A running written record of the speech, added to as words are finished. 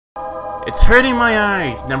It's hurting my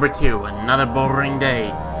eyes. Number 2, another boring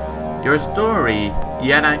day. Your story,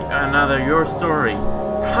 yet another your story.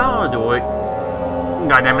 How do I...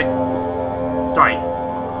 God damn it. Sorry.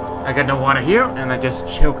 I got no water here, and I just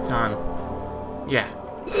choked on... Yeah.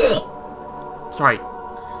 Sorry.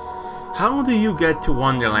 How do you get to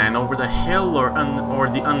Wonderland? Over the hill or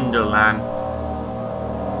the Underland?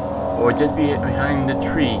 Or just behind the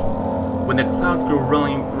tree? When the clouds go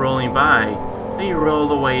rolling by, they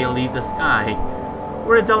roll away and leave the sky.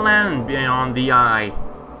 Where is the land beyond the eye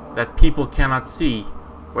that people cannot see?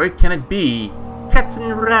 Where can it be? Cats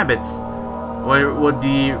and rabbits? Where would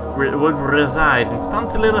reside in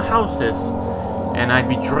funky little houses? And I'd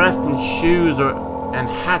be dressed in shoes and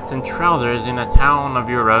hats and trousers in a town of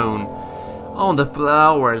your own. All the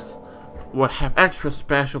flowers would have extra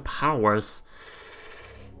special powers.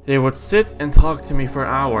 They would sit and talk to me for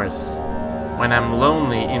hours when I'm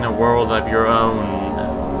lonely in a world of your own.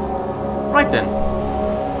 Right then.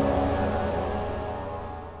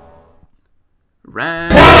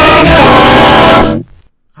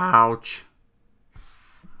 Ouch.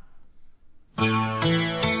 Small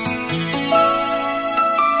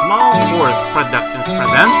Forest Productions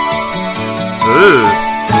presents... Ooh,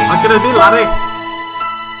 what could it be, laddie?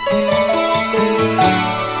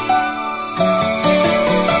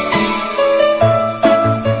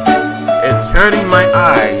 It's hurting my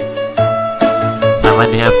eyes. I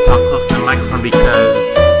might have to talk close to the microphone because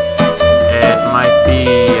it might be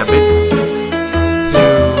a bit too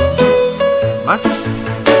much.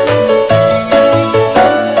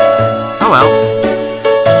 Oh well.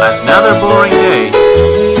 Another boring day.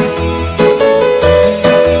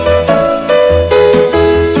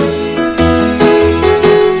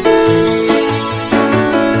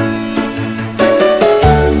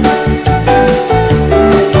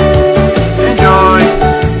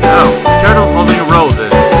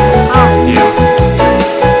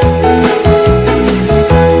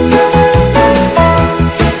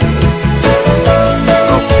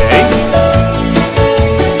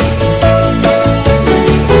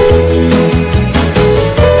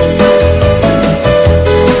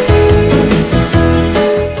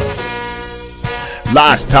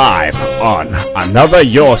 Last time on Another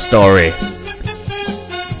Your Story.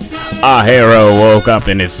 Our hero woke up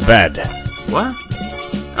in his bed. What?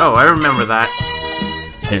 Oh, I remember that.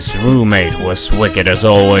 His roommate was wicked as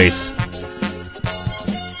always.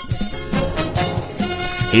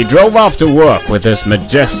 He drove off to work with his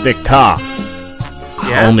majestic car,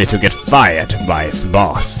 only to get fired by his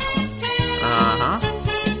boss.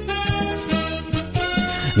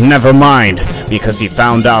 Never mind, because he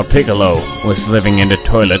found out Piccolo was living in the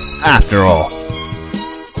toilet after all.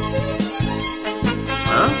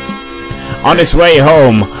 On his way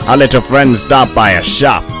home, our little friend stopped by a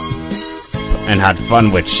shop and had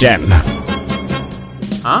fun with Shen.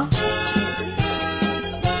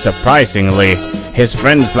 Surprisingly, his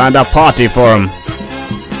friends planned a party for him.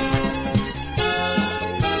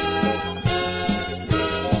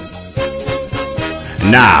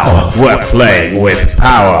 Now, we're playing with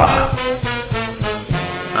power.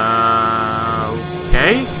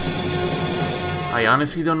 Okay. I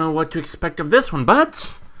honestly don't know what to expect of this one,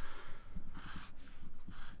 but...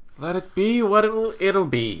 let it be what it'll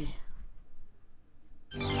be.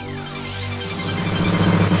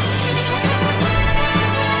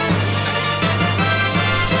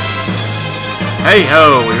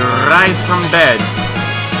 Hey-ho, we rise from bed.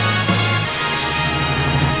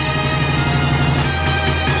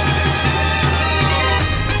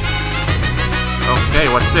 Okay,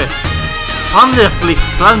 what's this? Wonderfully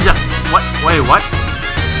plunger. What? Wait, what?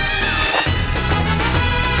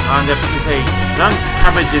 Wonderfully dunk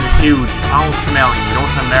cabbage is huge, foul-smelling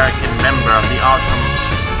North American member of the Autumn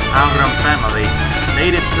family.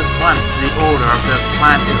 Native to plants, the odor of the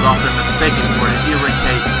plant is often mistaken for an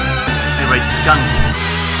irritating skunk.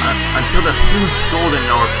 Until the huge golden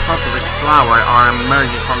or purplish flower are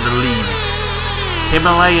emerging from the leaves.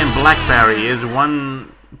 Himalayan blackberry is one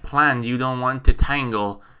plant you don't want to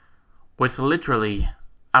tangle with, literally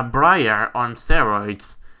a briar on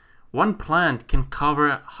steroids. One plant can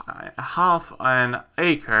cover half an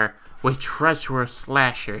acre with treacherous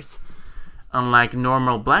slashers. Unlike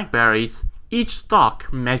normal blackberries, each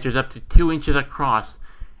stalk measures up to 2 inches across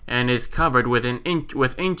and is covered with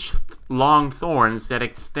inch-long thorns that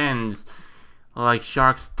extends like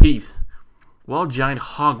shark's teeth. While giant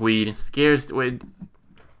hogweed scares with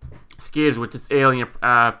its alien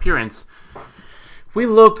appearance, we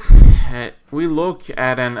look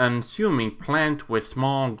at an unassuming plant with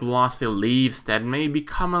small glossy leaves that may be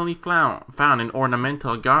commonly found in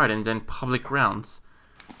ornamental gardens and public grounds.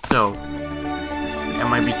 So, I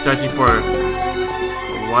might be searching for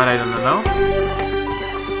what I don't know.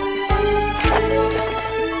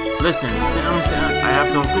 Listen, I have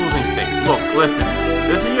some tools in stick. Look, listen.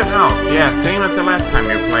 This is your house. Yeah, same as the last time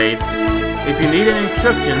you played. If you need any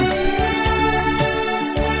instructions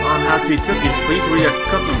on how to eat cookies, please read a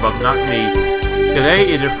cooking book, not me. Today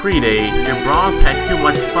is a free day. Your boss had too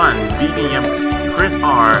much fun beating up Chris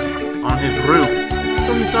R on his roof.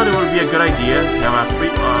 So we thought it would be a good idea to have a free,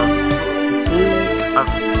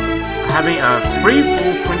 having a free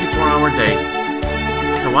full 24-hour day.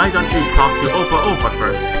 So why don't you talk to Opa Opa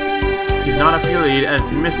first? He's not affiliated as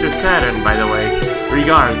Mr. Saturn, by the way.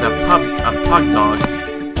 Regards, a pug dog.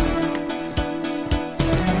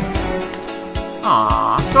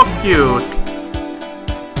 Aww, so cute.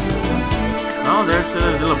 Oh, there's the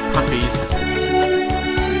little puppies.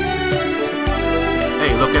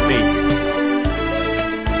 Hey, look at me.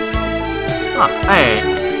 Oh, hey,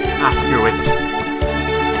 screw it.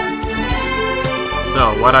 So,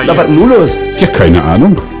 what are you? Na, was nun los? Ja, keine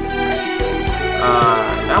Ahnung.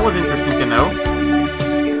 That was interesting to know.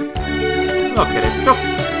 Look at it, so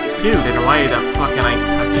cute, and why the fuck can I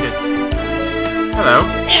touch it? Hello.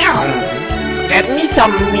 Get me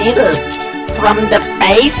some milk from the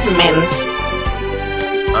basement.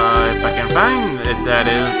 If I can find it, that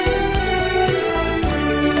is.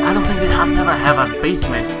 I don't think the house ever have a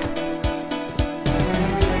basement.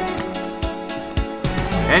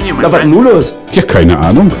 Anyway, Na, was nun los? Ja, keine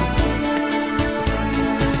Ahnung.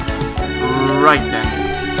 Right then.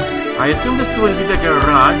 I assume this will be the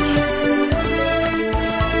garage.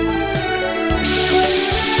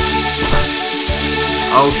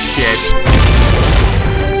 Oh shit.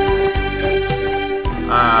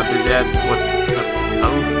 That was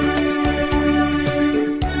supposed.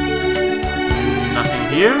 Nothing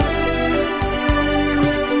here?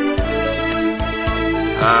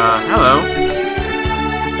 Hello.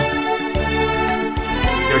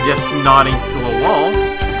 You're just nodding to a wall.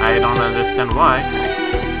 I don't understand why.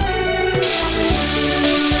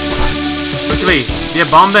 Quickly, they're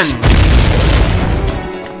bombing.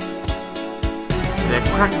 They're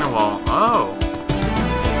cracking the wall. Oh.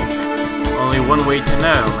 Only one way to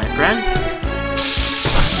know, my friend.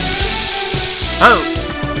 Oh,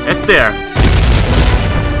 it's there.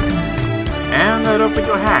 And that opens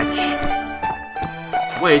your hatch,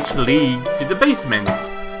 which leads to the basement.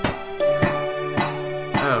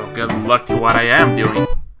 Oh, good luck to what I am doing.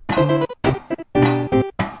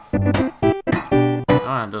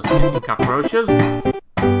 Ah, those missing cockroaches.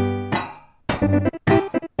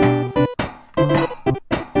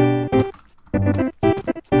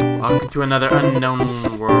 Welcome to another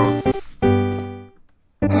unknown world.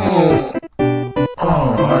 I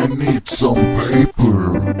need some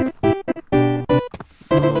paper.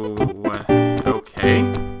 Oh, okay.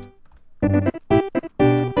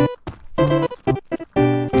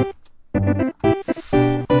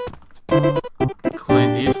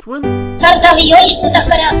 Clint Eastwood?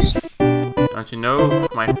 Don't you know,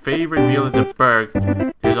 my favorite meal is a burger.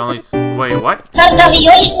 There's only... Wait, what?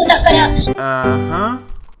 Uh-huh.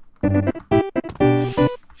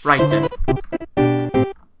 Right then.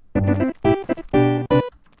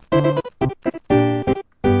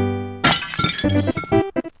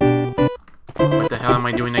 What the hell am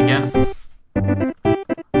I doing again?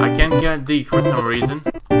 I can't get these for some reason.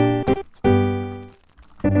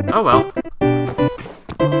 Oh well.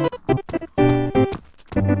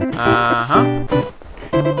 Uh-huh.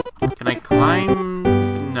 Can I climb?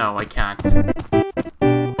 No, I can't.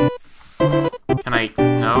 Can I?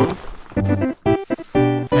 No.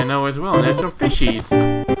 I know as well, and there's some fishies.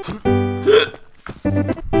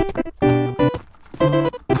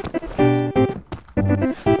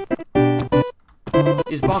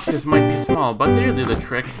 These boxes might be small, but they'll do the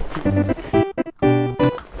trick.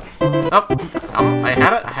 Oh, I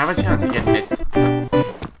have a chance to get hit.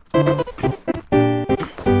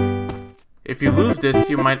 If you lose this,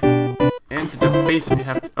 you might enter the basement. You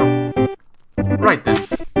have to. Oh, right then.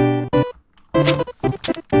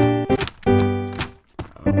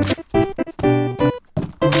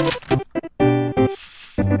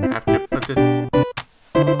 Have to put this.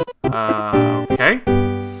 Okay.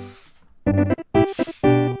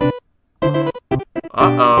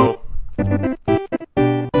 Uh-oh.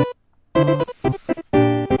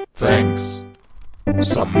 Thanks.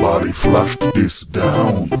 Somebody flushed this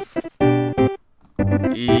down.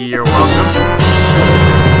 You're welcome.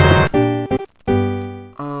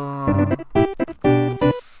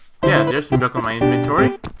 Yeah, there's some milk on my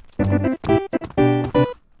inventory.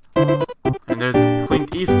 And there's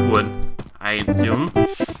Clint Eastwood, I assume.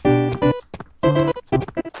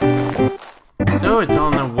 So it's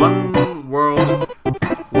on the one world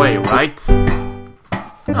way, right?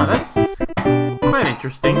 Oh, that's quite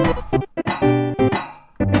interesting.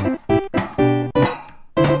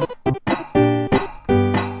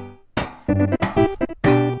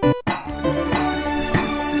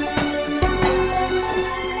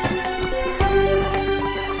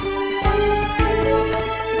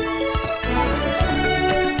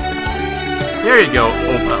 There you go,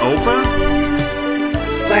 Opa Opa.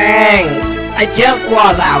 Thanks! I just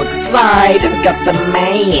was outside and got the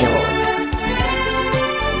mail.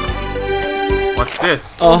 What's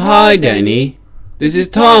this? Oh, hi, Danny. This is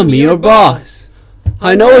Tommy, your boss.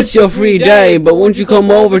 I know it's your free day, but won't you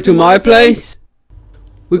come over to my place?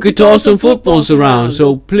 We could toss some footballs around,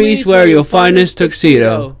 so please wear your finest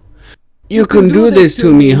tuxedo. You can do this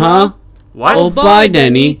to me, huh? What? Oh, bye,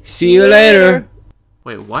 Danny. See you later.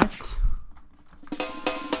 Wait, what?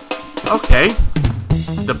 Okay.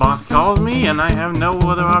 The boss calls me and I have no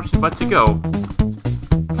other option but to go.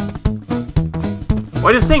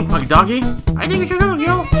 What do you think, Pug Doggy? I think we should go,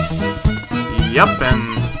 yo. Yup,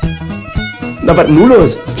 and... Na, was nun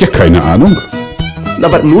los? Ja, keine Ahnung. Na,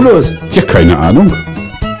 was nun los? Ja, keine Ahnung.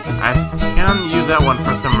 I can use that one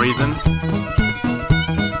for some reason.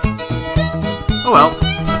 Oh well.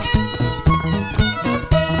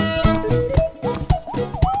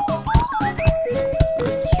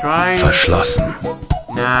 Let's try... Verschlossen.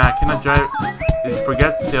 Nah, I cannot drive...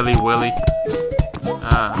 Forget Silly Willy.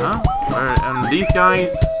 Uh-huh. And these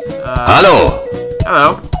guys... Hallo!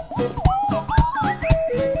 Hello.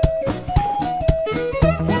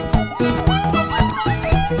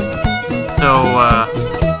 So,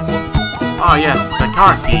 oh yes, the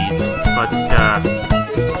car keys, but,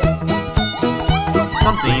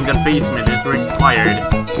 something in the basement is required.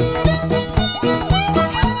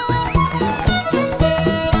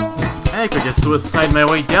 I could just suicide my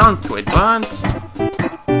way down to it, but...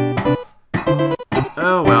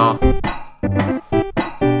 Oh well.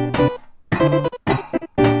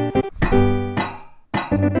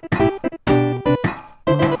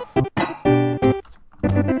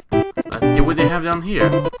 Let's see what they have down here.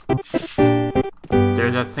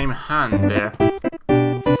 There's that same hand there.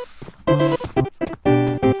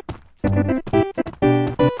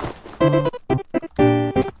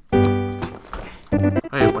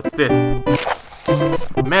 Hey, what's this?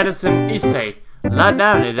 Medicine Issei.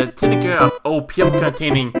 Laudanum is a tincture of opium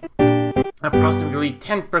containing approximately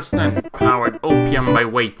 10% powdered opium by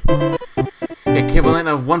weight, equivalent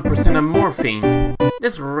of 1% of morphine.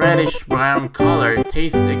 This reddish-brown color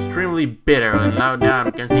tastes extremely bitter, and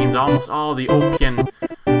laudanum contains almost all the opium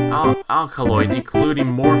alkaloids, including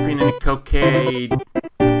morphine and cocaine.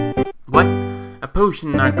 What? A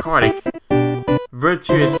potion narcotic.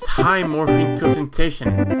 Virtuous high morphine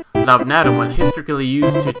concentration. Laudanum was historically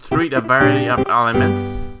used to treat a variety of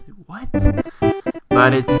ailments. What?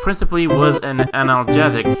 But it principally was an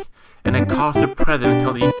analgesic and a cause-suppressant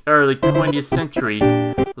until the early 20th century.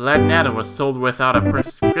 Laudanum was sold without a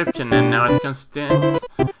prescription and now is constant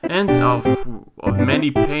of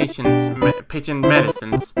many patient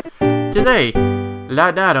medicines. Today,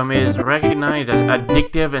 laudanum is recognized as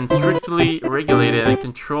addictive and strictly regulated and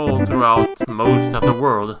controlled throughout most of the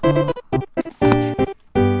world.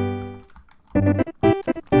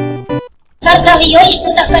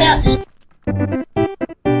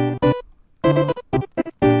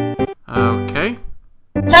 Okay.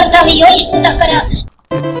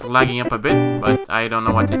 It's lagging up a bit, but I don't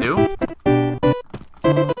know what to do.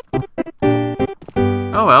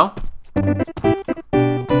 Oh well.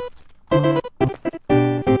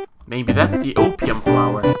 Maybe that's the opium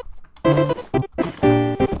flower.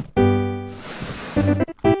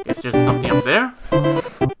 Guess there's something up there.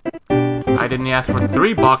 I didn't ask for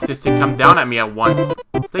 3 boxes to come down at me at once.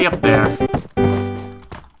 Stay up there.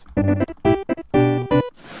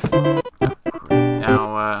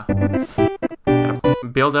 Now, gotta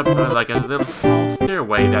build up like a little small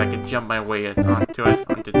stairway that I could jump my way onto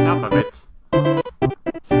the top of it.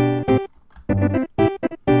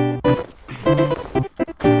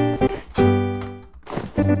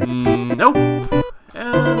 Nope.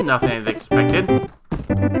 Nothing as expected.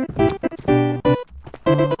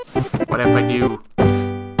 What if I do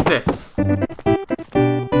this?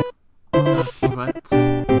 What?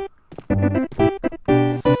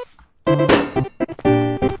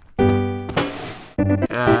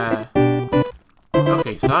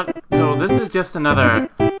 Okay, so this is just another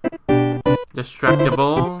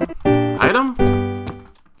destructible item?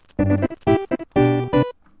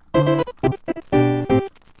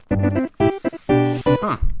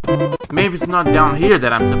 Maybe it's not down here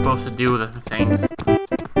that I'm supposed to do the things.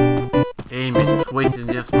 Hey, man, just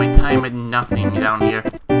wasted just my time at nothing down here.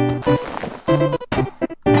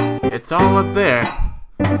 it's all up there.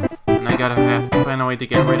 And I gotta have to find a way to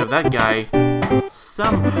get rid of that guy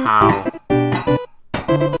somehow.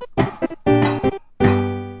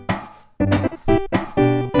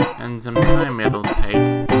 And some time it'll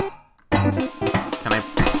take. Can I...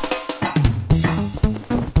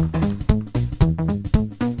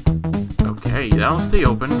 Okay, that'll stay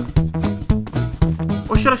open.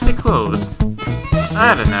 Or should I stay closed?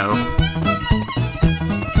 I don't know.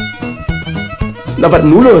 Na, was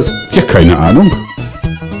nun los? Ja, keine Ahnung.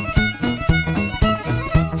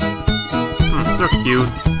 So cute.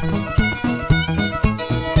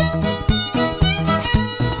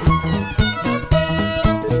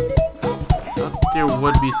 Thought there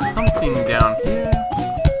would be something down here.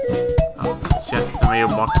 Oh, it's just the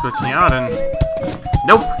mailbox glitching out and...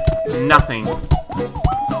 Nope! Nothing.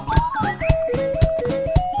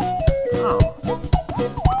 Oh.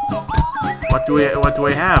 What do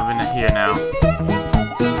I have in here now?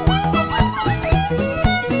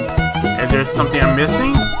 Is there something I'm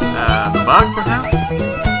missing? Bug, perhaps?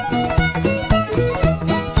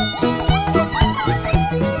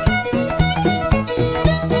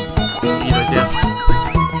 Either death.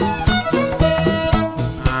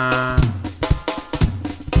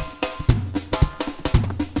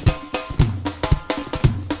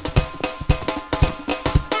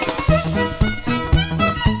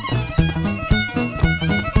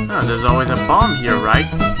 Oh, there's always a bomb here, right?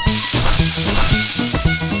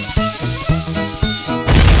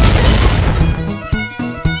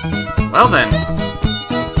 Well then.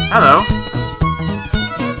 Hello.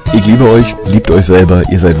 Ich liebe euch, liebt euch selber,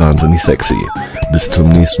 ihr seid wahnsinnig sexy. Bis zum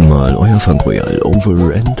nächsten Mal, euer Funk Royal,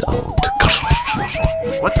 over and out.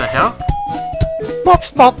 What the hell?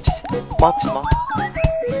 Mops, mops, mops, mops.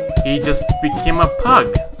 He just became a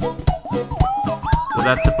pug. Well,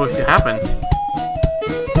 that's supposed to happen.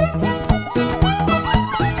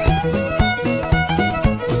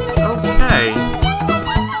 Okay.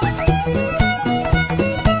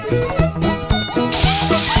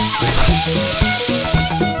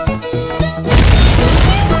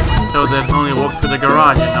 So that only works for the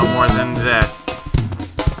garage and no more than that.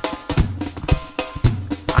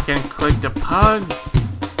 I can click the pugs.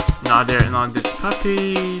 Not the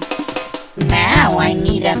puppies. Now I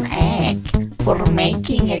need an egg for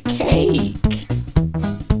making a cake.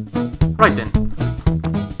 Right then.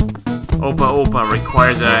 Opa Opa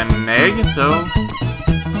requires an egg, so...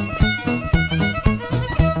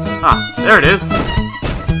 Ah, there it is.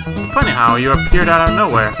 Funny how you appeared out of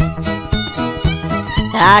nowhere.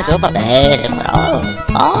 Ja, super. Oh,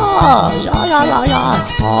 ja.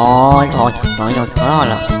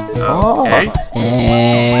 Okay.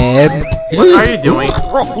 What are you doing?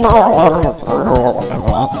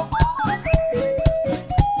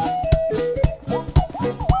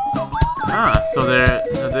 Ah, so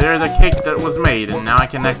there's the cake that was made, and now I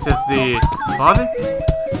can access the closet?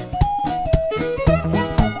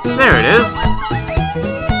 There it is!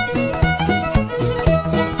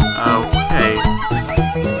 Okay.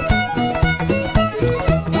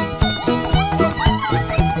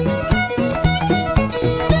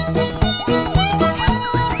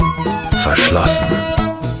 Verschlossen.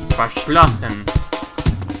 Verschlossen.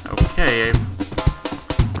 Okay.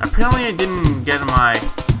 Apparently I didn't get my...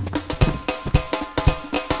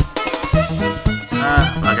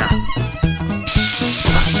 okay.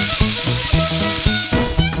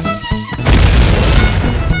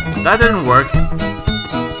 That didn't work.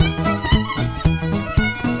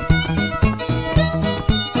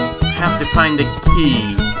 Have to find the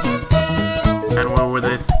key. And where would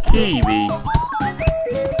this key be?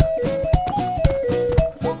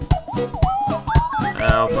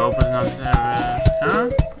 Opens not there. Huh?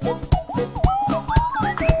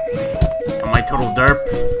 Am I total derp?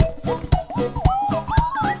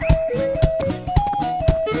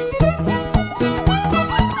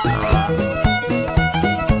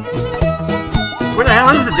 Where the hell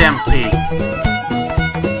is the damn key?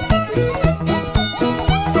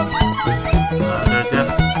 There's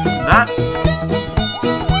just that.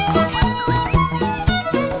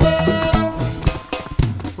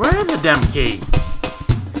 Where is the damn key?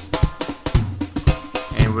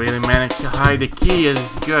 They really managed to hide the key as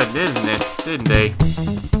good, isn't it? Didn't they?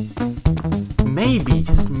 Maybe,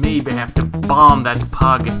 just maybe I have to bomb that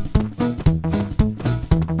pug.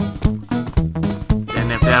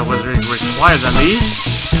 And if that was required of me,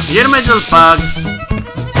 here my little pug.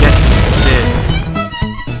 Get this.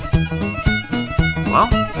 Well,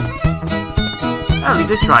 at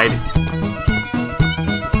least I tried.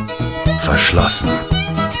 Verschlossen.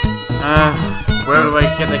 Where do I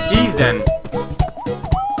get the keys then?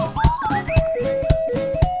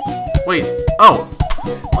 Wait, oh!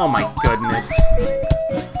 Oh my goodness.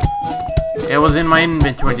 It was in my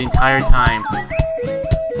inventory the entire time.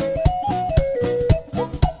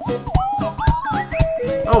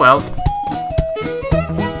 Oh well.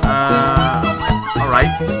 Alright.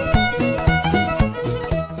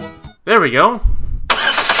 There we go.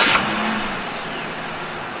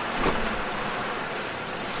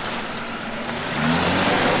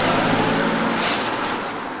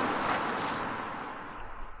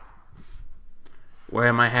 Where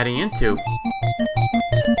am I heading into?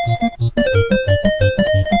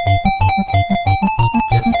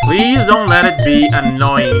 Just please don't let it be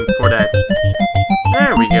annoying for that.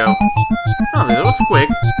 There we go. Oh, that was quick.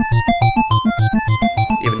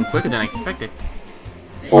 Even quicker than I expected.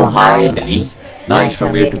 Oh, hi, Danny. Nice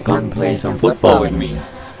from you to come play some football with me.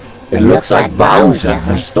 It looks like Bowser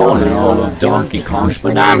has stolen all of Donkey Kong's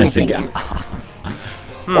bananas again.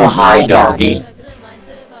 Oh, hi, doggy.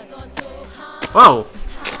 Whoa!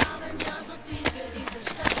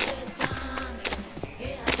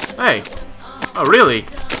 Hey! Oh, really?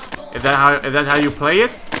 Is that how you play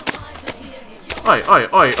it? Oi, oi,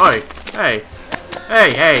 oi, oi! Hey!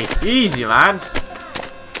 Hey, hey! Easy, lad!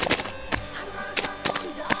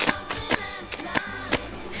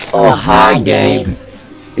 Oh, hi, Gabe.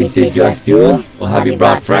 Is it just you, or have you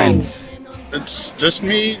brought friends? It's just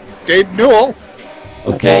me, Gabe Newell.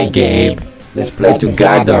 Okay, Gabe. Let's play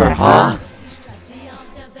together, huh?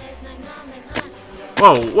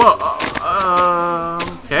 Whoa, whoa,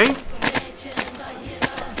 okay.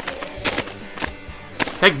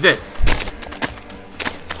 Take this.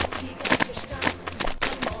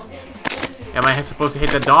 Am I supposed to hit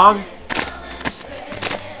the dog?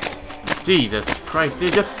 Jesus Christ, they're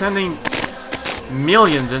just sending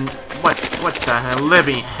millions and what the hell,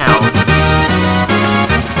 living hell.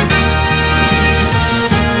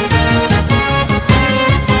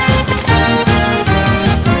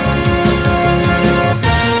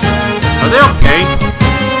 Are they okay?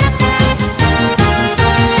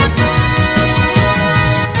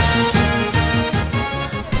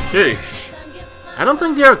 Sheesh. I don't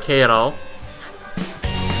think they're okay at all.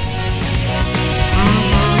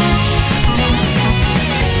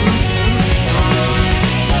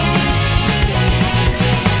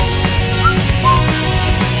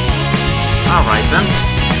 Alright then.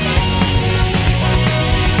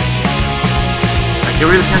 Like, you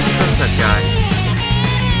really can't trust that guy.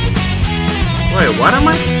 Wait, why am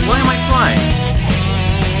I flying?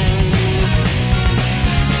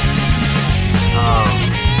 Oh.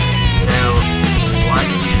 So, what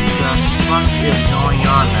the fuck is going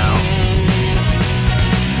on now?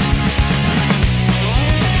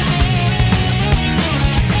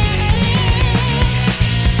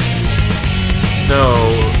 So,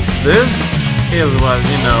 this is what,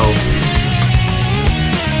 you know,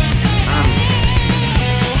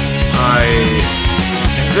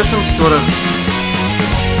 is this some sort of,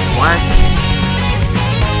 what?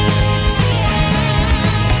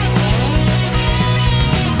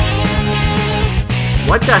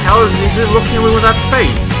 What the hell is he looking at me with that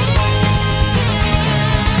face?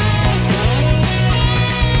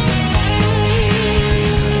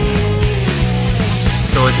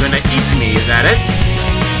 So it's gonna eat me, is that it?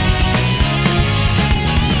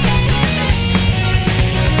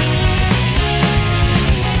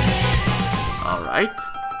 Alright.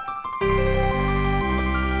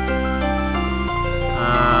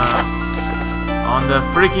 On the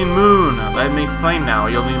freaking moon. Let me explain now.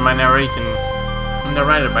 You'll need my narration. I'm the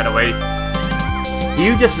writer, by the way.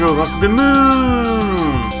 You just drove off the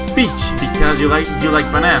moon beach because you like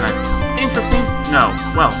bananas. Interesting? No.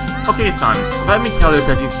 Well, okay, son. Let me tell you a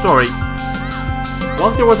touching story.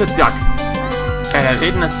 Once there was a duck that had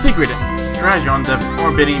hidden a secret treasure on the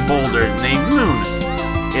orbiting boulder named Moon.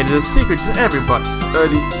 It is a secret to everybody.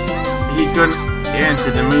 He couldn't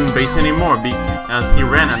enter the moon base anymore because he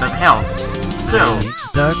ran out of health.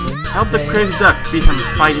 So, help the crazy duck beat him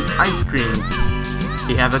fight his ice creams.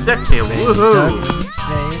 He has a duck tail. Woohoo!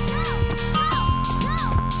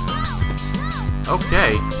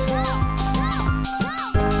 Okay.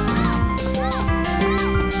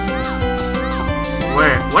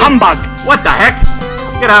 Where? Wait. Humbug! What the heck?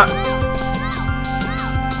 Get out!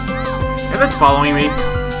 Is it following me?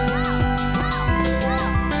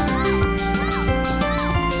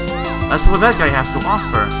 That's what that guy has to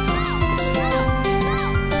offer.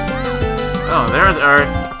 Oh, there's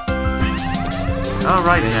Earth.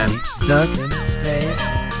 Alright then.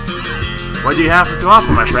 What do you have to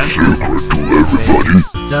offer, my friend? Secret to everybody.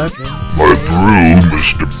 My broom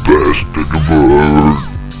is the best in the world.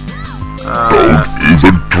 Don't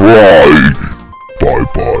even try.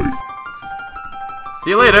 Bye-bye.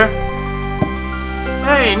 See you later.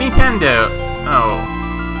 Hey, Nintendo! Oh,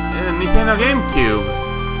 Nintendo GameCube.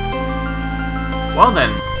 Well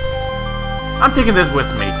then, I'm taking this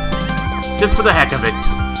with me, just for the heck of it.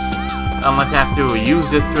 Unless I have to use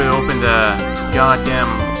this to open the goddamn...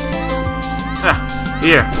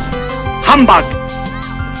 here. Humbug!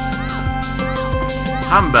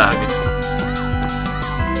 Humbug.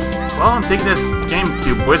 Well, I'm taking this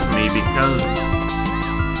GameCube with me because...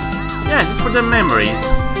 yeah, just for the memories.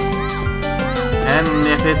 And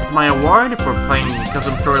if it's my award for playing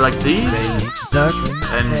custom story like these,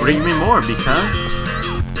 then bring me more because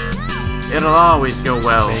it'll always go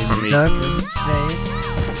well for me.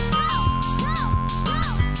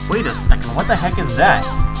 Wait a second, what the heck is that?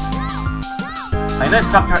 I know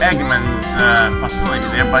it's Dr. Eggman's facility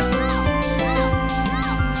there, but...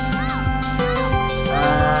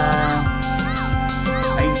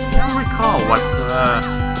 I can't recall what's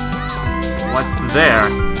there.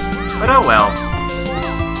 But oh well.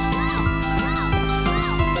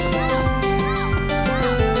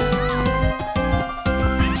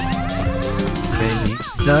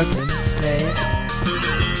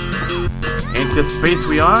 Into space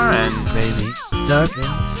we are, and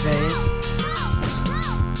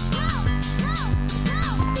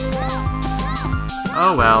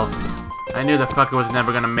oh well. I knew the fucker was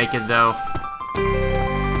never gonna make it though.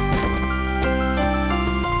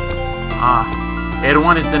 It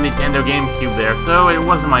wanted the Nintendo GameCube there, so it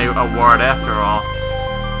wasn't my award after all.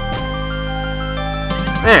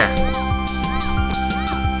 There.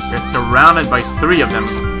 You're surrounded by 3 of them.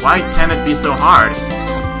 Why can't it be so hard?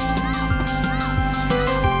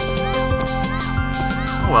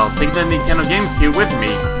 Oh well, take the Nintendo GameCube with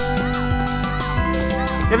me.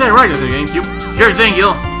 Get that right, the GameCube. Sure thing,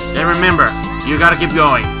 Gil. And remember, you gotta keep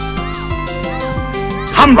going.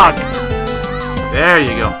 Humbug! There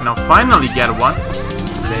you go. Now finally get one.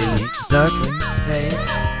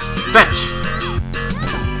 Fetch!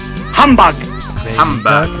 Humbug!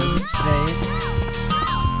 Humbug.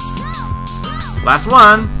 Last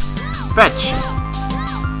one. Fetch.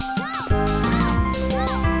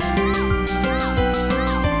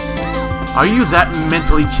 Are you that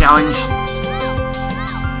mentally challenged?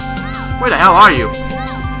 Where the hell are you?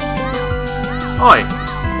 Oi!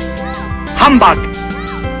 Humbug!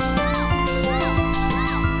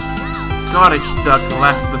 Scottish Duck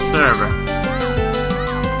left the server.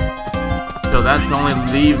 So that's only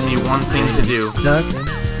leaves me one thing to do.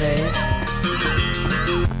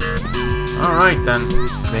 Alright then.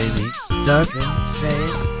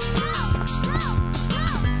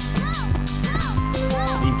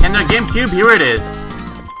 Nintendo GameCube, here it is.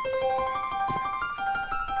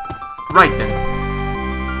 Right then.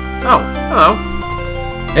 Oh, hello.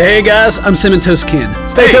 Hey guys, I'm Cinnamon Toast Kin.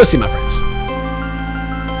 Stay toasty, my friends.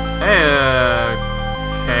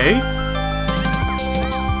 Okay.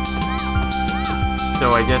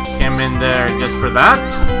 So I just came in there just for that.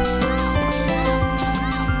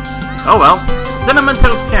 Oh well. Cinnamon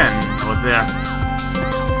Toast Ken was there.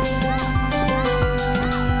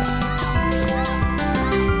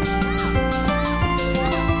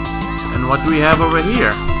 And what do we have over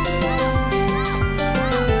here?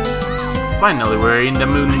 Finally, we're in the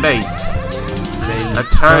moon base.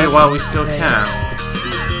 Let's hurry while we still can.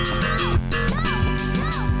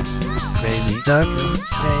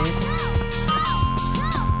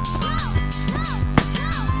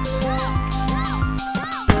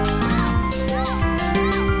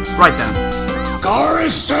 Right then.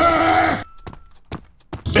 Chorister!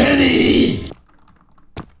 Benny!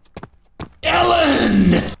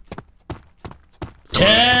 Ellen!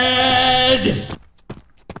 Ted!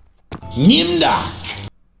 Nimdak!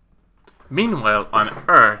 Meanwhile, on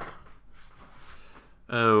Earth.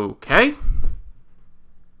 Okay.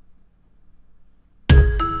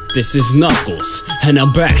 This is Knuckles, and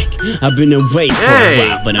I'm back. I've been away for a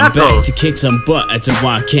while, but I'm back to kick some butt at the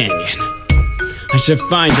Wild Canyon. I should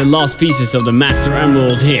find the lost pieces of the Master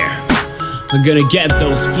Emerald here. I'm gonna get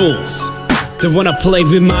those fools that wanna play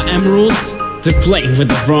with my emeralds. They're playing with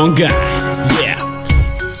the wrong guy. Yeah.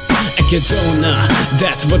 Akazona,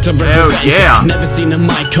 that's what I represent. Oh, yeah. Never seen a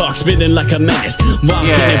mic cock spinning like a menace. While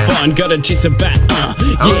getting fun, gotta chase a bat.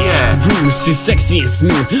 Yeah. Bruce is sexy and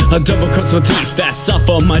smooth. A double cross with thief, that's off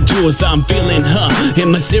all my jewels. I'm feeling her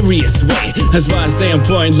in my serious way. That's why I stay on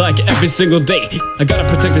point like every single day. I gotta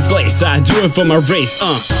protect this place, I do it for my race.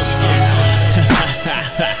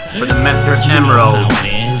 For the Master Emerald.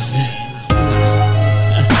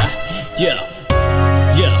 Yeah.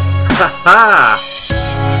 Yeah. Haha.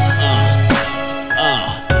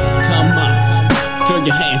 Come on, throw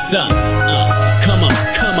your hands up. Come on,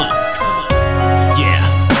 come on. Yeah.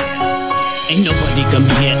 Ain't nobody Somebody come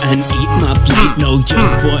here and eat my plate. No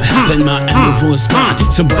joke, what happened? My emerald's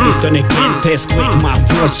gone. Somebody's gonna get this quick. My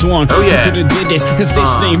word's sworn. Oh yeah. Could've did this, cause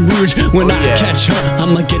this ain't rude. When I catch her,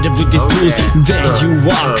 I'ma get her with these tools. There you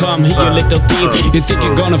are, come here, little thief. You think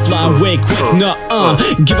you're gonna fly away quick? Nuh-uh.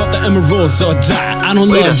 Give up the emeralds or die. I don't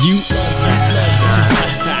love you.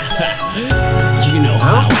 You know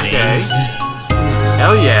how it is.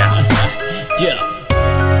 Hell yeah. Yeah.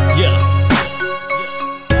 Yeah.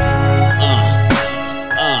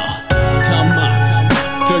 Come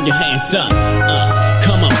on. Throw your hands up.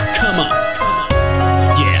 Come on, come on.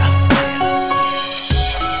 Yeah.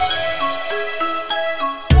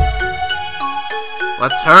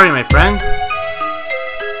 Let's hurry, my friend.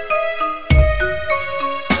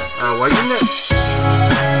 What is it?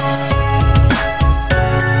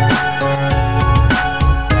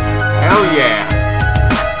 Hell yeah.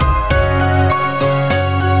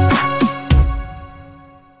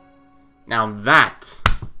 Now that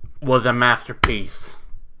was a masterpiece.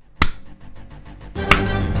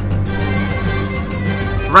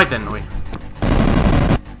 Right then, we.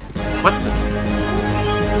 What the?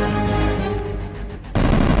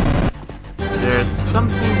 There's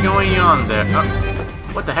something going on there. Oh,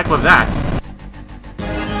 what the heck was that?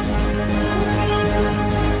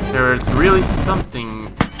 There's really something.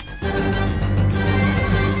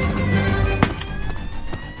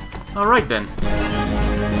 Alright then.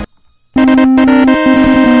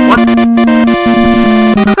 What?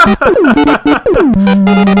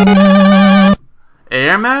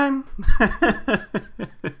 Airman?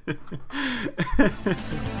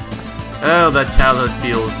 Oh, that childhood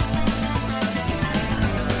feels.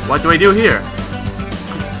 What do I do here?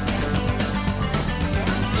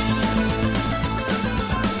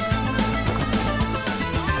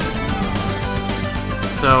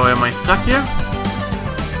 So, am I stuck here?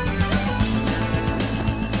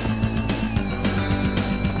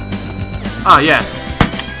 Oh, yeah.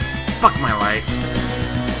 Fuck my life.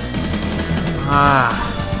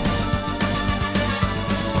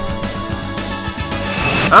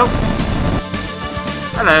 Oh.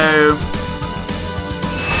 Hello.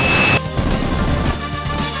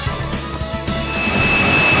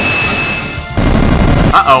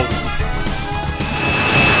 Uh-oh.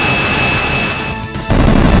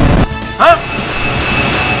 Huh?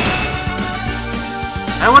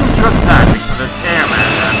 I wouldn't trust that because there's airman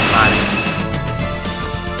that's fighting.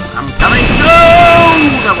 I'm coming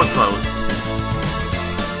through! That was close.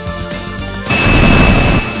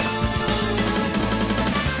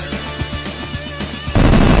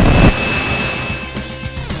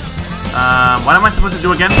 What am I supposed to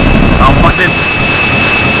do again? Oh, fuck this.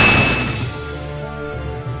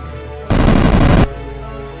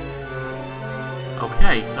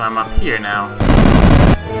 Okay, so I'm up here now.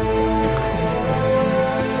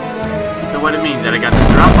 So what it means that I got the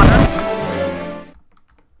drop on him?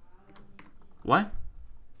 What?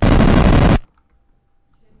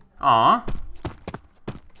 Aw.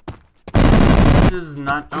 This is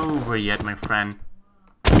not over yet, my friend.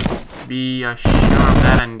 Be sure of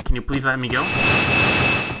that, and can you please let me go?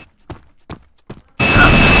 No.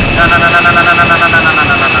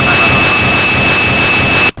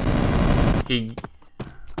 He...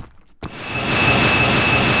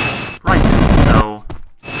 Right, so...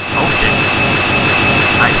 Okay.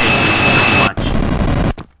 I hate you so much.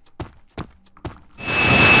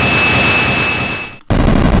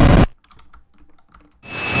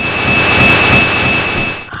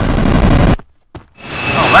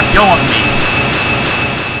 Oh, let go of me!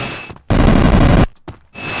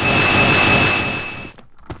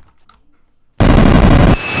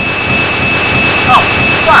 Oh,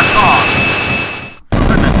 fuck off! For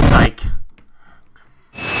goodness sake.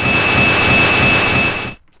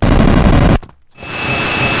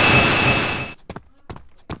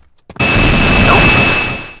 Nope.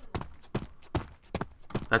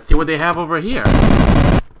 Let's see what they have over here.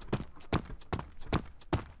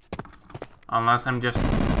 Unless I'm just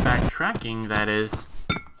backtracking, that is.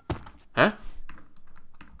 Huh?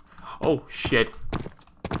 Oh, shit.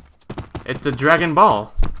 It's a Dragon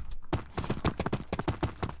Ball.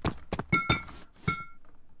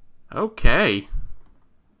 Okay.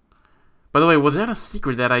 By the way, was that a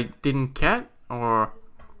secret that I didn't get? Or...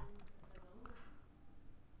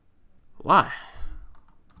 what?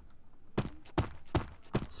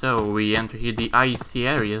 So, we enter here the icy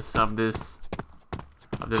areas of this...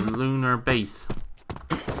 of the lunar base.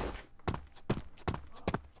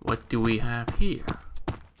 What do we have here?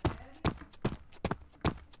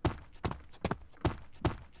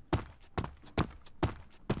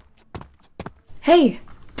 Hey!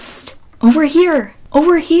 Psst! Over here!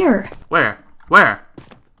 Over here! Where? Where?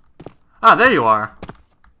 Ah, there you are.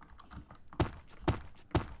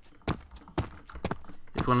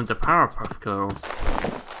 It's one of the Powerpuff Girls.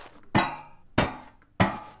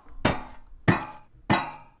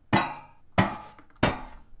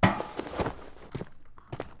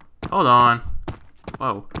 Hold on.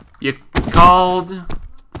 Whoa. You called?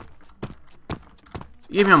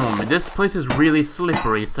 Give me a moment. This place is really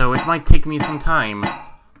slippery, so it might take me some time.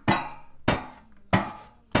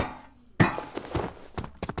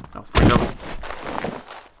 Oh, freak up.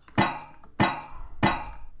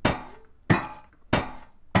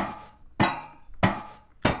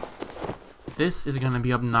 This is gonna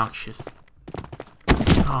be obnoxious.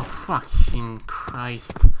 Oh, fucking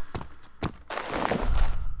Christ.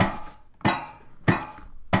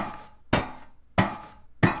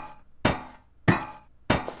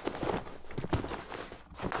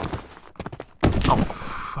 Oh,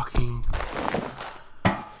 fucking...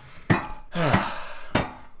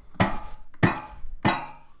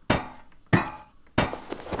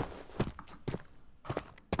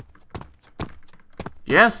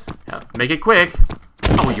 Yes? Yeah, make it quick.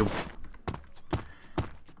 Oh, you...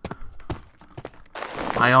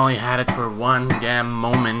 I only had it for one damn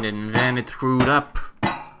moment and then it screwed up.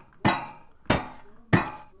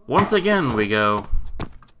 Once again we go.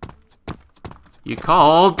 You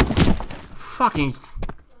called? Fucking...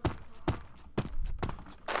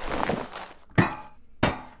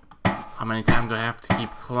 How many times do I have to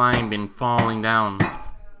keep climbing, falling down?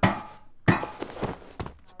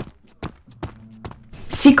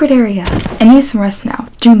 Secret area. I need some rest now.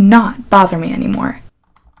 Do not bother me anymore.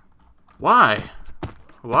 Why?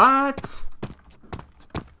 What?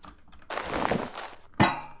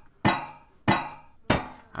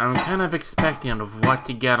 I'm kind of expecting of what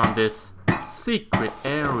to get on this secret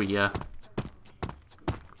area.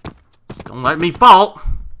 Just don't let me fall!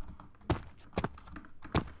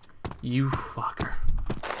 You fucker.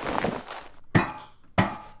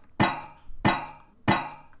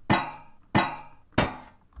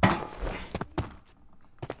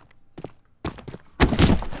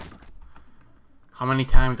 How many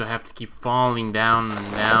times do I have to keep falling down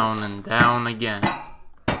and down and down again?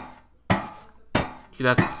 To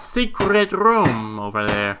that secret room over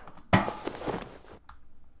there.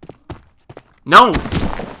 No!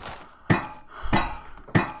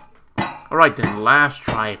 Alright then, last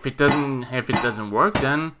try. If it doesn't work,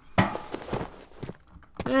 then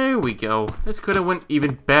there we go. This could have went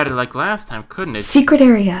even better like last time, couldn't it? Secret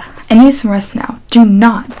area. I need some rest now. Do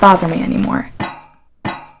not bother me anymore.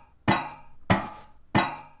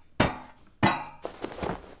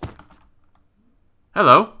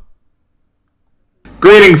 Hello.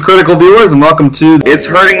 Greetings, critical viewers, and welcome to It's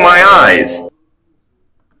Hurting My Eyes.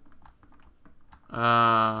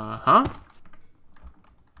 Huh?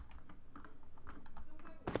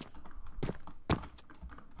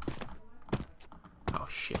 Oh,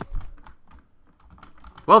 shit.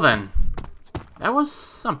 Well then, that was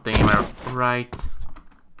something, am I right?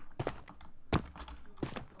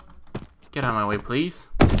 Get out of my way, please.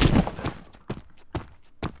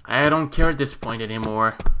 I don't care at this point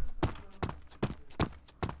anymore.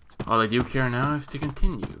 All I do care now is to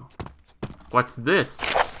continue. What's this?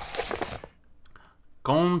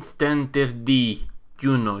 Constantes D.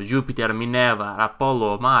 Juno, Jupiter, Minerva,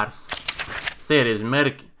 Apollo, Mars, Ceres,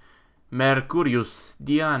 Mercurius,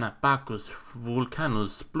 Diana, Bacchus,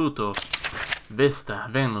 Vulcanus, Pluto, Vesta,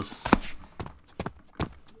 Venus.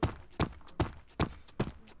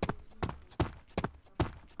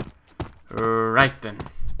 Right then.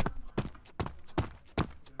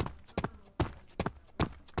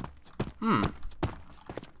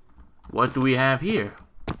 What do we have here?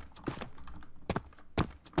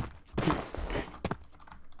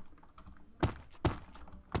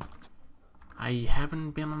 I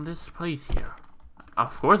haven't been on this place here.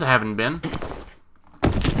 Of course I haven't been.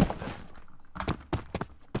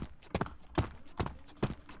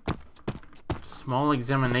 Small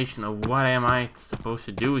examination of what am I supposed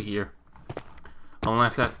to do here.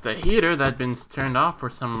 Unless that's the heater that's been turned off for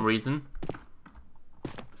some reason.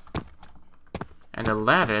 And the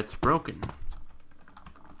ladder that's broken.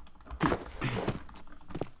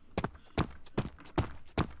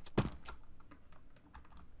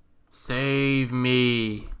 Save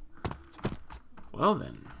me. Well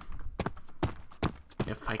then.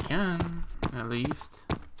 If I can, at least.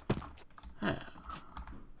 Yeah.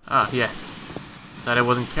 Ah, yes. Thought I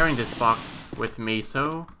wasn't carrying this box with me,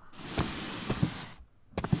 so...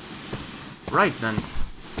 Right then.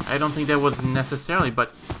 I don't think that was necessarily,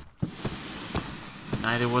 but...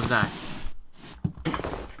 Neither was that.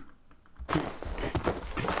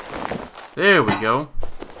 There we go.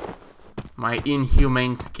 my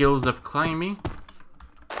inhumane skills of climbing.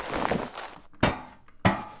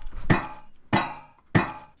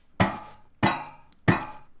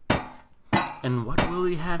 And what will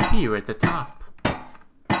we have here at the top?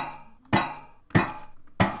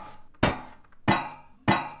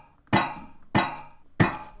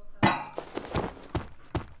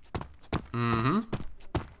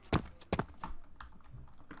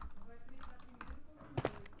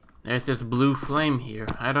 There's this blue flame here.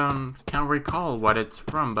 I can't recall what it's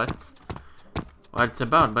from, but what it's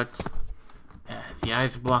about, but the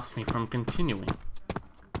ice blocks me from continuing.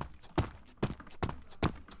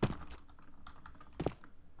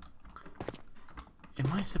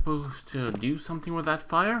 Am I supposed to do something with that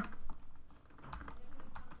fire?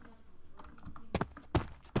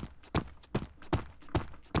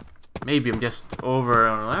 Maybe I'm just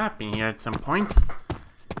overlapping here at some point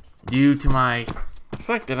due to my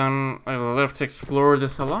fact that I love to explore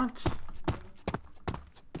this a lot.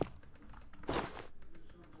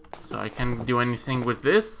 So I can't do anything with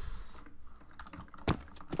this.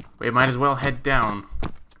 We might as well head down.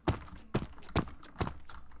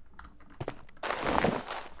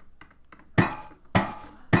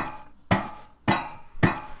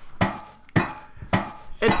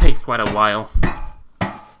 It takes quite a while.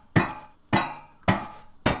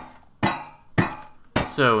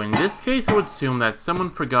 So in this case, I would assume that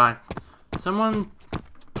someone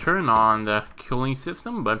turned on the cooling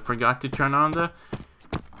system, but forgot to turn on the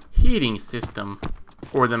heating system,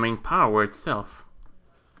 or the main power itself.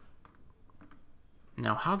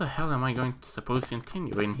 Now, how the hell am I supposed to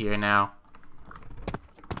continue in here now?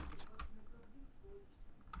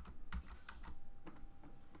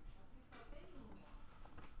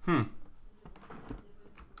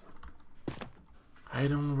 I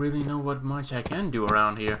don't really know what much I can do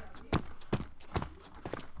around here.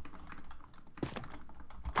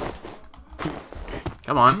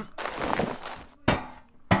 Come on.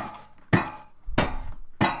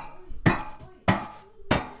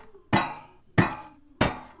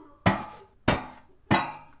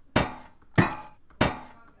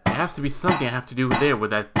 There has to be something I have to do there with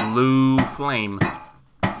that blue flame.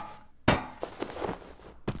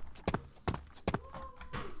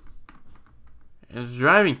 There's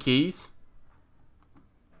driving keys.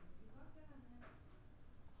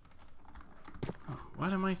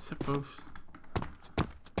 What am I supposed...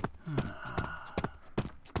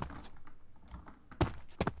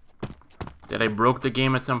 Did I broke the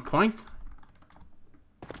game at some point?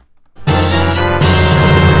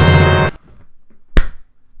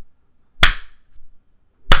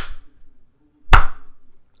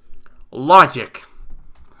 Logic.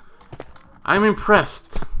 I'm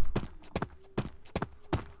impressed.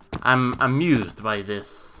 I'm amused by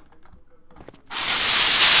this.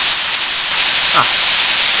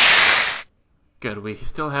 Ah. Good, we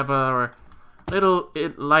still have our little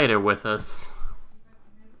lighter with us.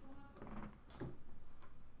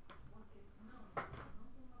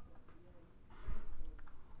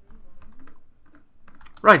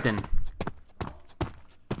 Right then.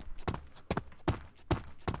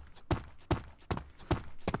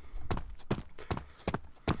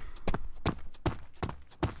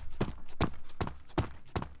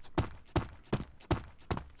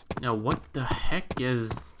 Now what the heck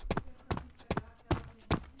is...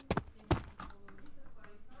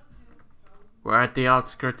 We're at the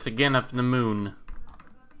outskirts again of the moon.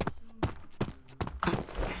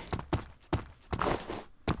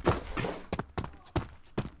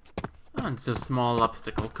 Oh, it's a small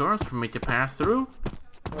obstacle course for me to pass through.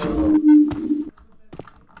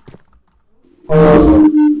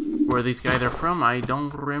 Where these guys are from, I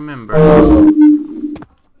don't remember.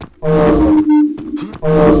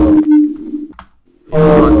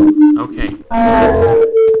 Okay.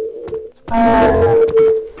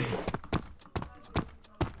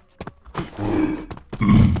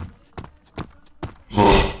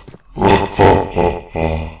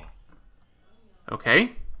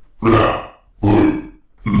 Okay.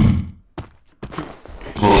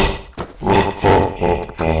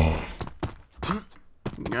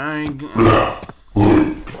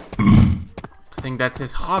 I think that's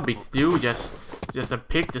his hobby to do, just a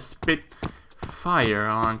pig to spit fire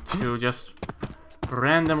onto just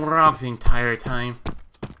random rocks the entire time.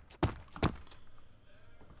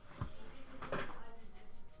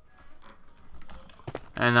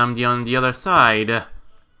 And I'm on the other side.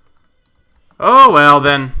 Oh well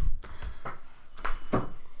then.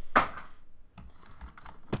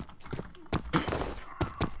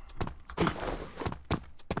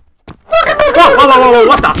 Whoa,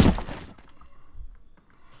 what the?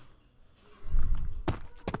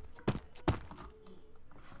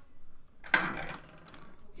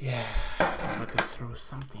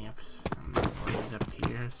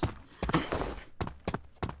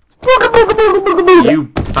 You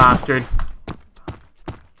bastard.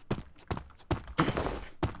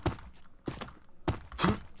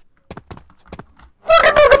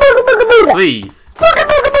 Please.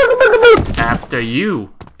 After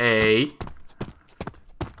you, eh?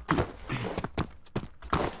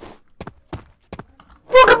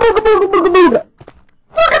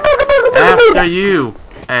 After you,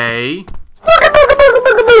 eh?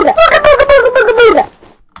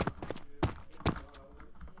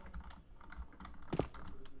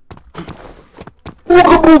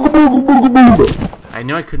 I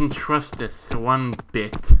knew I couldn't trust this one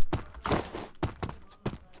bit.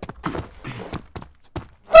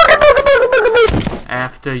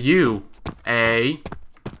 After you, eh?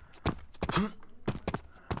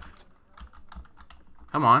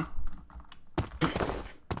 Come on.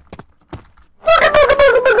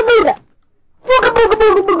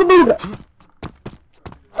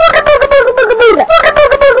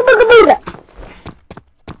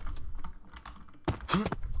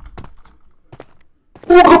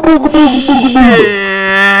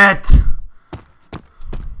 Shit!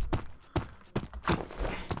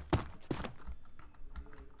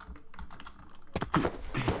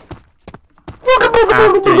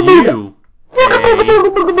 After you, eh?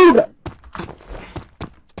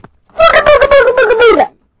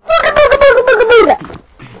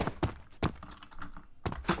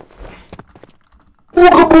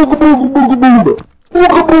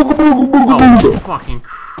 Oh, fucking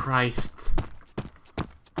Christ.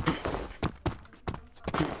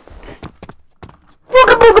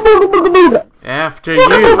 After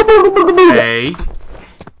you, eh?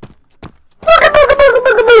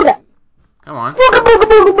 Come on.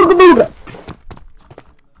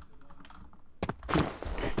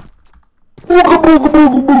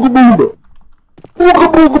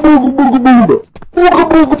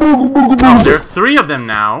 Oh, there's 3 of them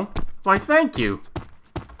now. Why, thank you.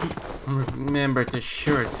 Remember to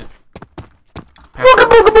sure to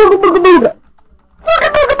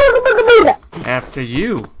after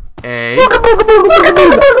you, eh?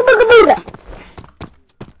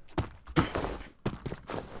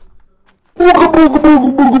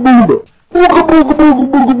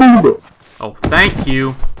 Oh, thank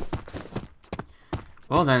you.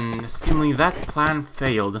 Well then, seemingly that plan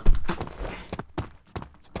failed.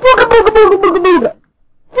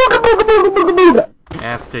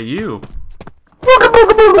 After you.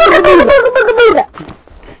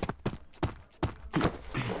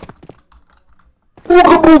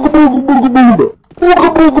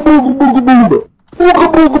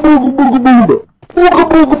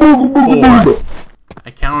 Four.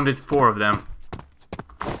 I counted 4 of them.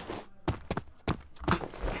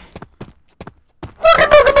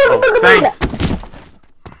 Oh, thanks.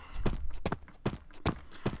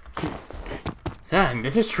 Man,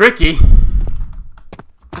 this is tricky.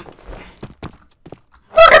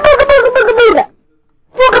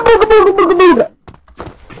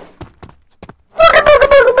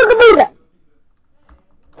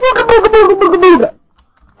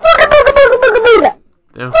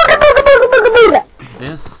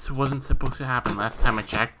 This wasn't supposed to happen last time I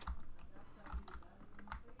checked.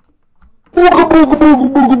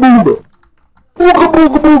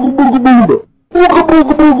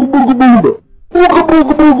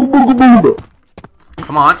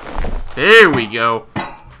 Come on. There we go.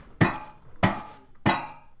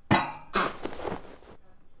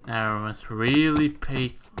 Now we must really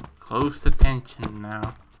pay close attention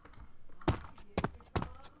now.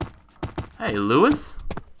 Hey, Lewis?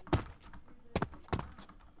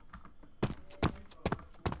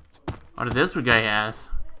 What is this guy has?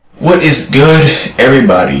 What is good,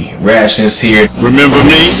 everybody? Rashness here. Remember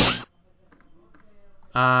me?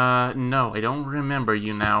 No, I don't remember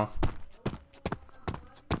you now.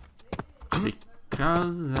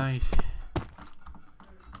 Because I...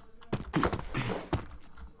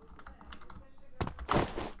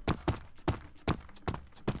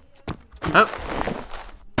 Oh!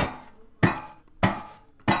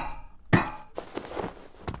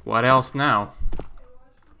 What else now?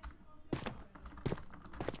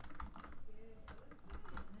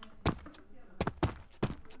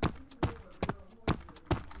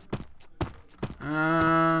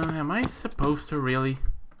 Am I supposed to really,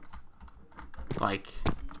 like,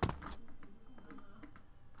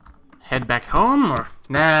 head back home, or?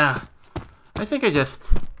 Nah, I think I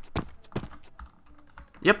just,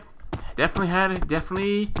 yep,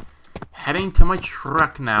 definitely heading to my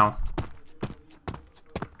truck now.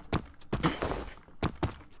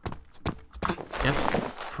 Yes,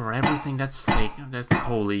 for everything that's sacred, that's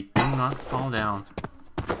holy, do not fall down.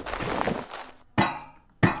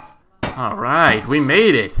 Alright, we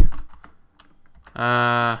made it!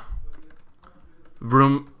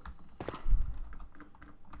 Room.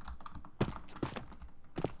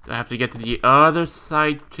 Do I have to get to the other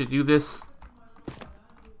side to do this?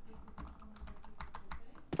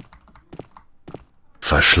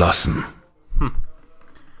 Verschlossen.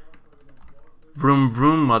 Vroom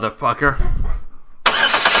vroom, motherfucker.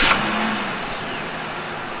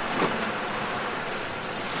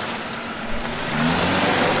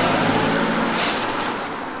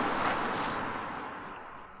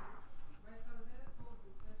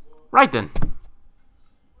 Right then.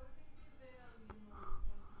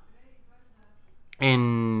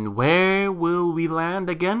 And where will we land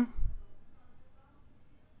again?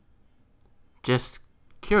 Just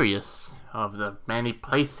curious of the many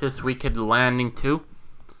places we could land into.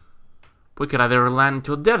 We could either land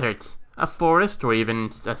into a desert, a forest, or even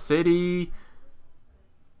a city,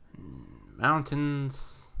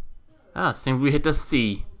 mountains. Seems we hit the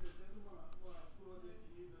sea.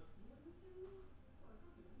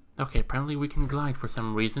 Okay, apparently we can glide for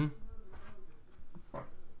some reason.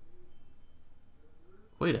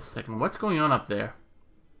 Wait a second, what's going on up there?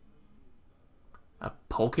 A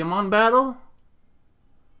Pokemon battle?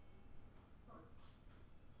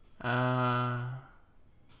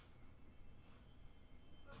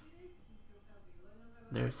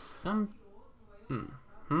 There's some...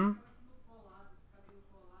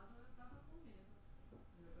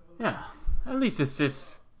 Yeah, at least it's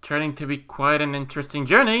just turning to be quite an interesting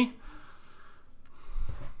journey.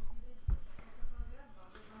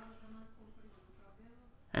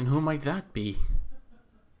 And who might that be?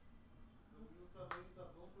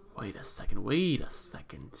 Wait a second,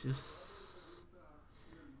 just...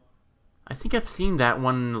 I think I've seen that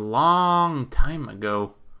one a long time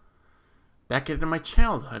ago. Back in my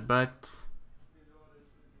childhood, but...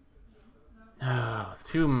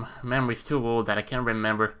 two memories too old that I can't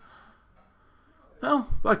remember. Well,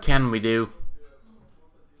 what can we do?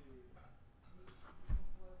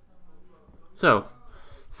 So,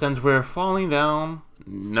 since we're falling down,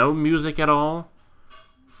 no music at all,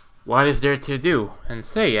 what is there to do and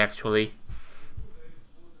say, actually?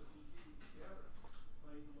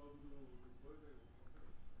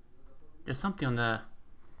 There's something in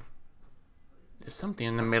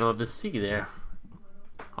the middle of the sea there.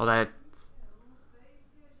 All that...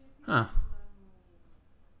 Huh.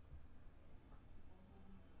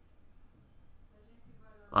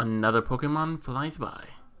 Another Pokemon flies by.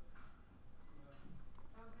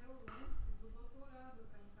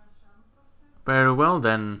 Very well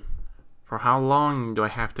then. For how long do I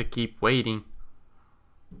have to keep waiting?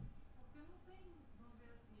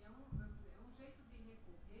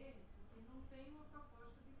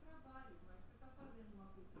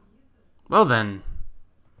 Well then.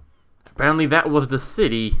 Apparently that was the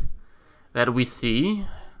city that we see.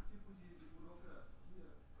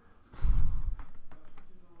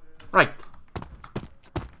 Right.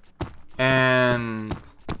 And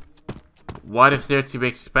what is there to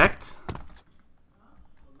expect?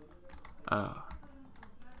 Huh?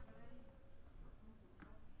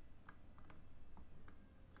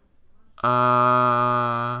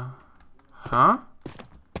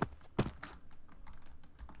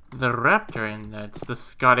 The raptor, and that's the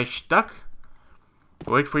Scottish duck.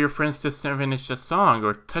 Wait for your friends to finish the song,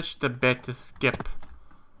 or touch the bed to skip.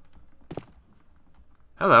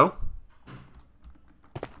 Hello.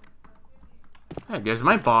 Hey, there's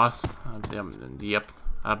my boss. Yep,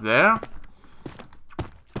 up there.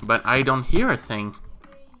 But I don't hear a thing.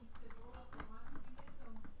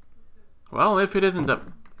 Well, if it isn't a...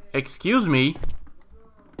 Excuse me.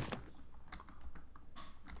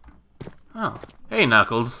 Oh, hey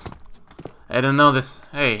Knuckles. I didn't know this...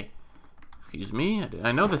 Hey. Excuse me,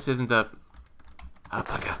 I know this isn't a...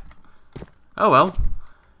 Alpaca. Oh well.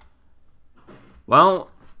 Well,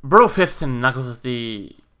 Brofist and Knuckles is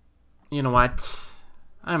the... You know what?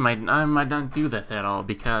 I might not do this at all,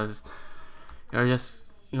 because... You're just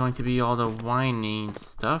going to be all the whiny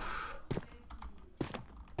stuff.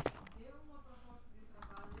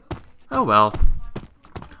 Oh well.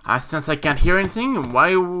 Since I can't hear anything,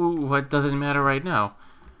 what does it matter right now?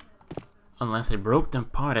 Unless I broke them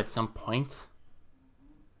apart at some point.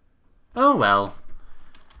 Oh well.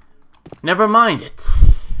 Never mind it.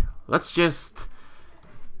 Let's just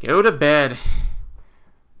go to bed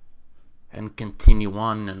and continue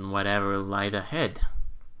on in whatever lies ahead.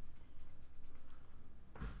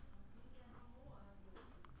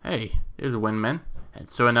 Hey, there's Windman. And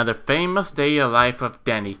so another famous day in the life of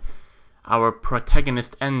Danny. Our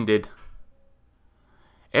protagonist ended.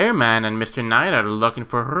 Airman and Mr. Knight are looking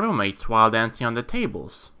for roommates while dancing on the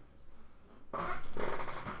tables.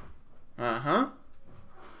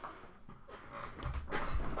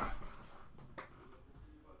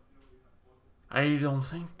 I don't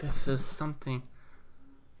think this is something.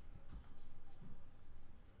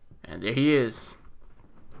 And there he is.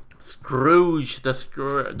 Scrooge, the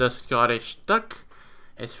Scottish duck,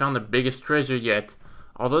 has found the biggest treasure yet.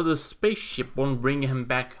 Although the spaceship won't bring him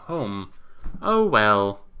back home. Oh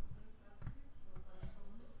well.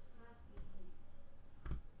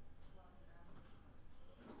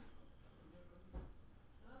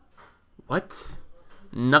 What?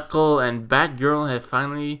 Knuckle and Batgirl have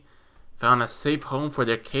finally found a safe home for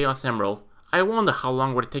their Chaos Emerald. I wonder how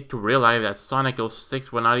long would it take to realize that Sonic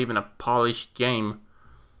 06 was not even a polished game.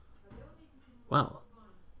 Well,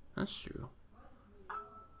 that's true.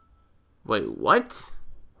 Wait, what?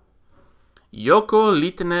 Yoko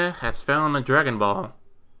Litane has found a Dragon Ball.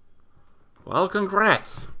 Well,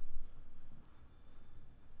 congrats.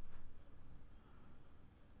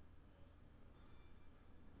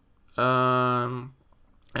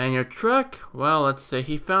 And your truck? Well, let's say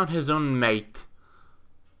he found his own mate.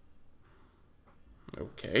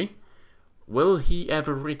 Okay. Will he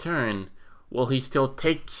ever return? Will he still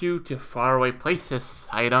take you to faraway places?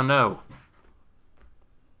 I don't know.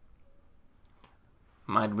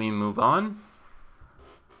 Might we move on?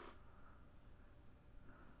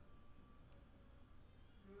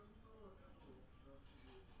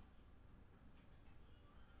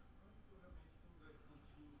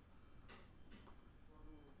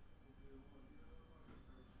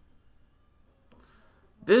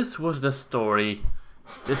 This was the story.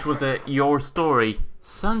 This was your story.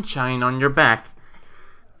 Sunshine on your back.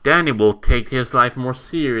 Danny will take his life more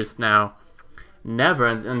serious now. Never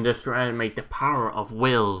underestimate the power of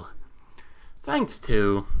will. Thanks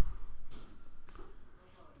to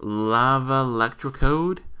Lava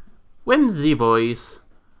Electrocode, Whimsy Voice,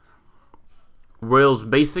 World's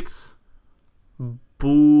Basics,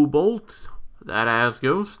 Boo Bolt, That Ass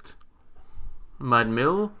Ghost,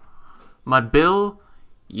 Mudbill,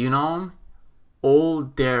 Unom,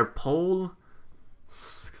 Old Dare Pole,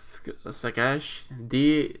 Sakash,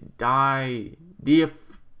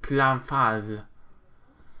 Planfaz.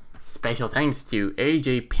 Special thanks to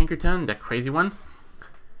AJ Pinkerton, the crazy one,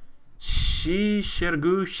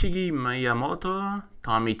 Shirgu Shigi Miyamoto,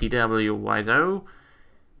 Tommy TW Wiseau,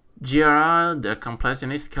 Gerard the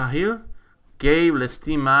Completionist Cahill, Gabe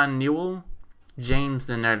Lestiman Newell, James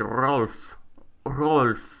the Nerd Rolf.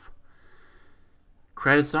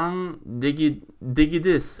 Credit song, Diggy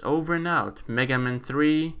This, Over and Out, Mega Man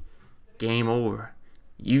 3, Game Over.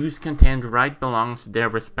 Used content right belongs to their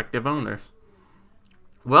respective owners.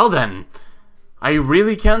 Well then, I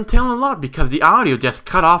really can't tell a lot because the audio just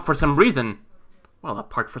cut off for some reason. Well,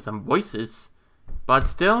 apart from some voices. But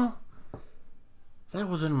still, that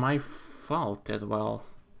wasn't my fault as well.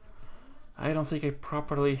 I don't think I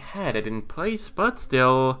properly had it in place, but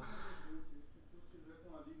still.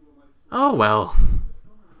 Oh well.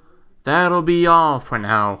 That'll be all for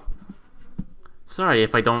now. Sorry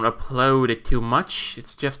if I don't upload it too much.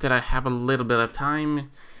 It's just that I have a little bit of time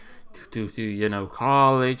to you know,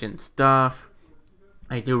 college and stuff.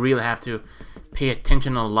 I do really have to pay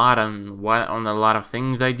attention a lot on a lot of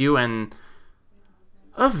things I do, and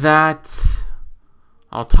of that,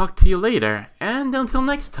 I'll talk to you later. And until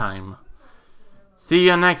next time, see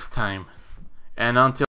you next time. And until